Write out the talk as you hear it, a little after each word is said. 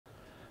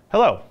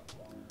Hello,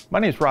 my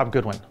name is Rob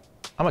Goodwin.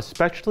 I'm a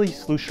specialty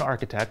solution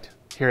architect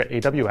here at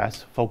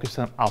AWS focused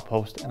on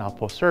Outpost and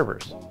Outpost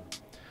servers.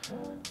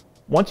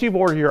 Once you've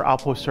ordered your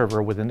Outpost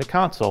server within the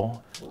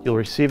console, you'll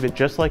receive it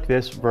just like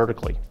this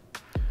vertically.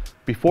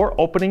 Before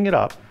opening it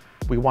up,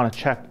 we want to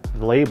check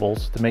the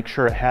labels to make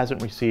sure it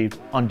hasn't received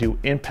undue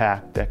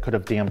impact that could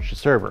have damaged the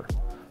server.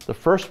 The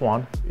first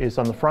one is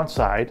on the front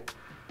side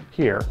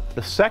here.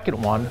 The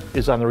second one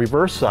is on the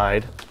reverse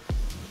side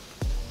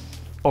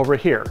over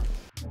here.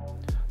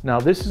 Now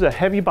this is a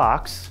heavy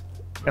box,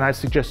 and I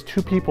suggest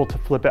 2 people to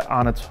flip it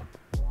on its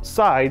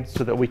side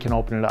so that we can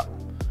open it up.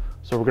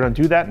 So we're going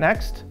to do that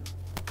next,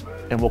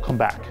 and we'll come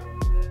back.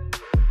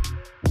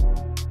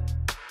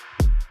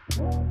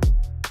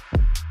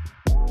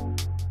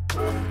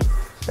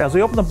 As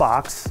we open the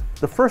box,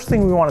 the first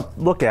thing we want to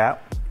look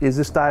at is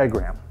this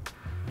diagram.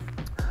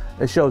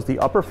 It shows the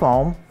upper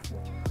foam,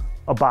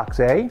 a box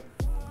A,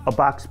 a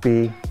box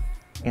B,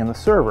 and the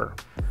server.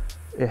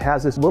 It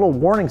has this little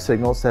warning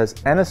signal that says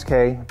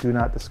NSK, do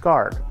not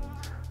discard.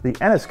 The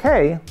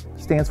NSK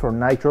stands for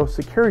Nitro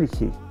Security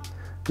Key.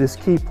 This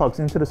key plugs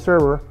into the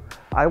server.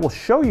 I will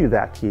show you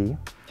that key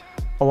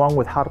along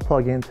with how to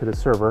plug into the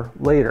server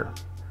later.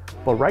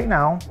 But right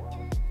now,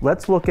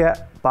 let's look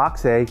at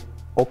box A,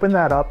 open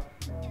that up,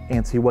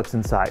 and see what's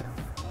inside.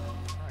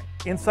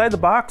 Inside the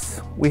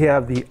box, we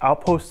have the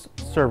Outpost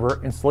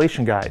server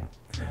installation guide.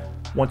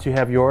 Once you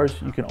have yours,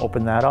 you can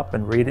open that up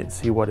and read it and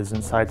see what is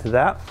inside to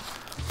that.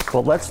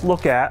 But let's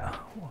look at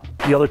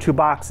the other 2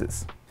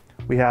 boxes.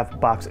 We have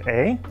box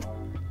A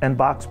and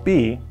box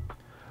B.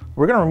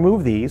 We're going to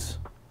remove these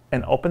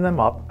and open them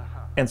up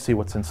and see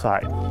what's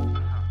inside.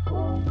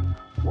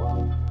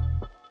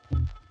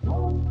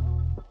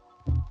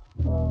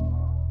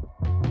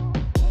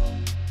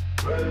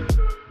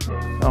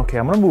 Okay,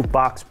 I'm going to move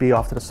box B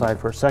off to the side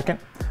for a second.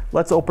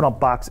 Let's open up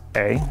box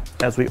A.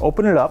 As we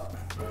open it up,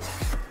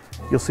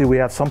 you'll see we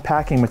have some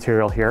packing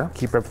material here,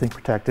 keep everything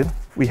protected.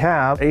 We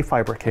have a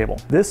fiber cable.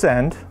 This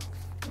end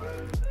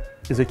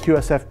is a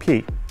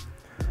QSFP,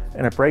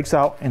 and it breaks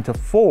out into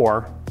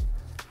 4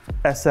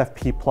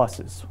 SFP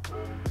pluses.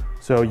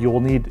 So you will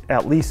need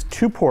at least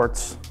 2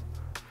 ports,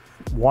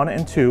 1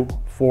 and 2,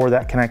 for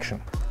that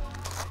connection.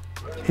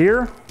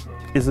 Here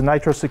is the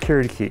Nitro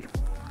Security Key.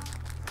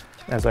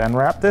 As I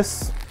unwrap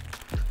this,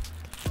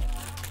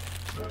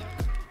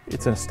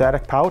 it's in a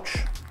static pouch.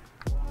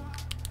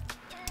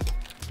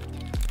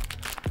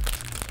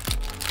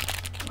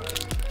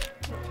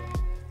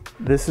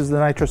 This is the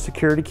Nitro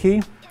Security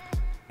Key,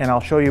 and I'll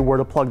show you where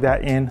to plug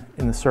that in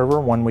the server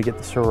when we get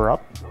the server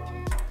up.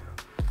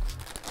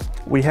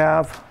 We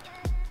have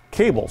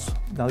cables.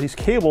 Now these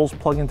cables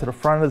plug into the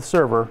front of the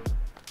server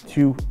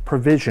to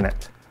provision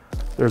it.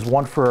 There's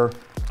one for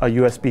a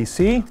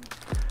USB-C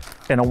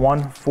and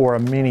one for a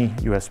mini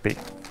USB.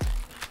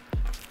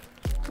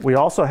 We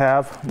also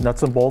have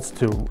nuts and bolts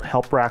to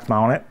help rack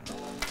mount it,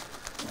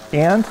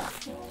 and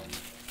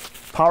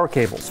power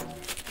cables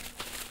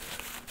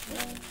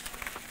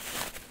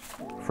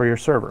for your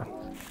server.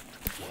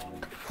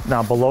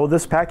 Now below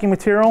this packing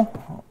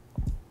material,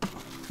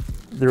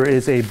 there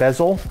is a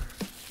bezel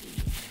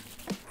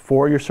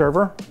for your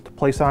server to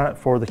place on it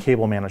for the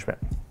cable management.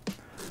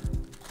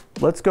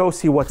 Let's go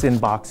see what's in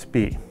box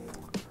B.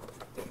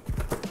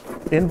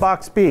 In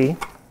box B,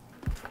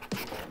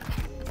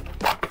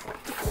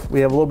 we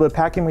have a little bit of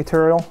packing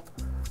material,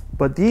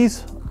 but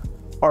these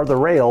are the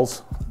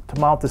rails to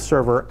mount the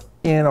server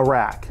in a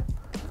rack.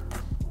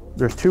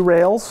 There's 2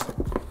 rails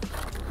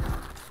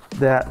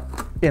that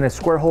in a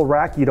square hole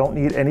rack you don't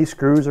need any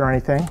screws or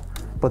anything,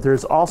 but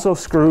there's also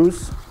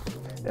screws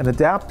and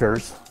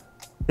adapters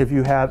if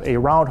you have a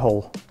round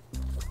hole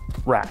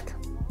rack.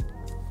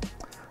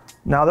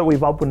 Now that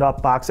we've opened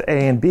up box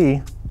A and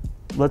B,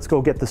 let's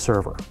go get the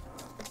server.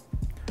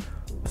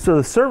 So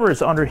the server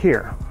is under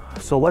here,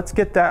 so let's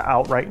get that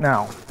out right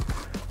now.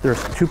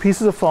 There's 2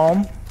 pieces of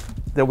foam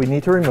that we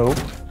need to remove,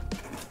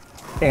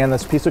 and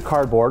this piece of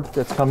cardboard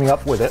that's coming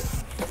up with it.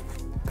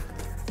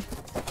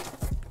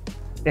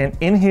 And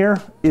in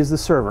here is the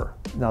server.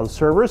 Now the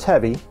server is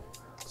heavy,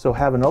 so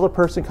have another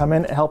person come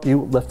in and help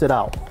you lift it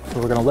out.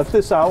 So we're going to lift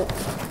this out,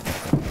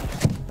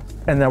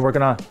 and then we're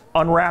going to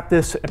unwrap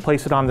this and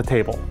place it on the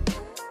table.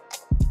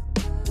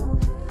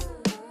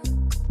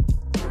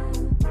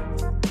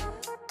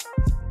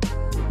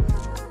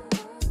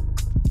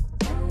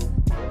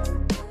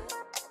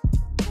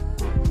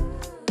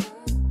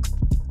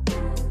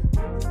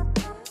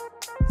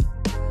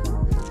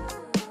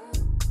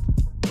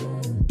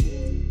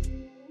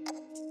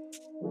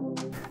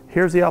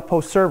 Here's the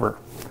Outpost server.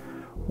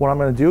 What I'm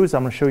going to do is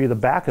I'm going to show you the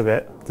back of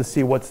it to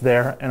see what's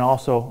there, and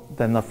also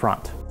then the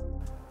front.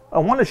 I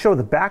want to show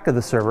the back of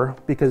the server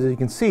because as you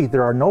can see,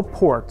 there are no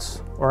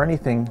ports or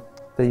anything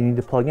that you need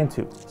to plug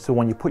into. So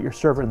when you put your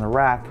server in the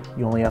rack,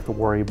 you only have to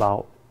worry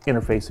about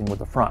interfacing with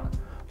the front.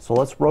 So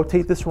let's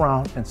rotate this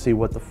around and see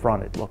what the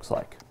front it looks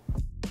like.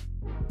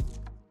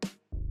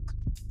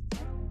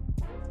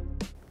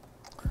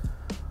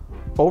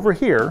 Over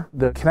here,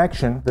 the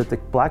connection that the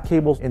black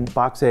cables in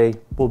box A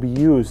will be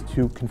used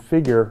to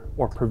configure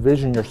or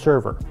provision your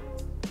server.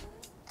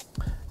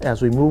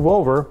 As we move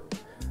over,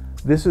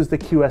 this is the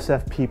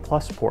QSFP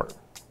Plus port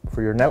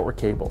for your network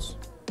cables.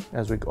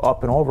 As we go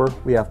up and over,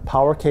 we have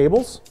power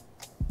cables,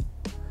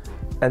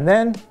 and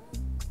then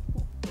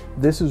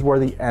this is where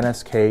the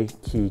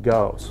NSK key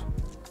goes.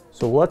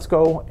 So let's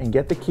go and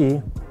get the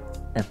key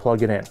and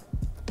plug it in.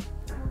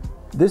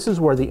 This is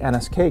where the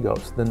NSK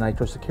goes, the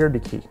Nitro Security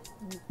Key,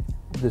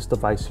 this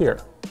device here.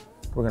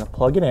 We're going to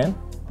plug it in,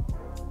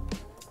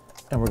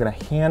 and we're going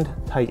to hand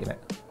tighten it.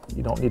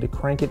 You don't need to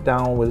crank it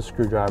down with a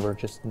screwdriver,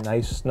 just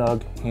nice,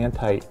 snug, hand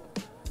tight,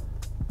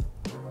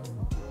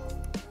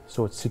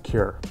 so it's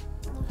secure.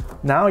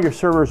 Now your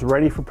server is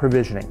ready for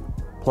provisioning.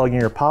 Plug in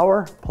your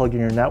power, plug in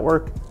your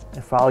network,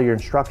 and follow your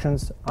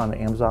instructions on the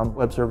Amazon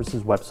Web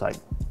Services website.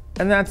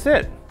 And that's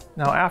it.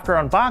 Now after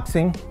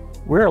unboxing,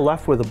 we're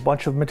left with a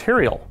bunch of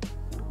material.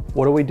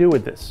 What do we do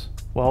with this?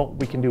 Well,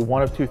 we can do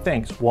one of two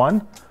things.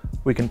 One,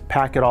 we can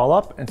pack it all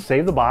up and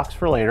save the box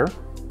for later,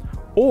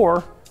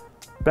 or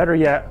better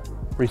yet,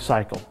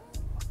 recycle.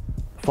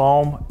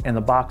 Foam and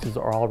the boxes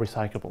are all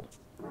recyclable.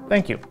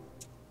 Thank you.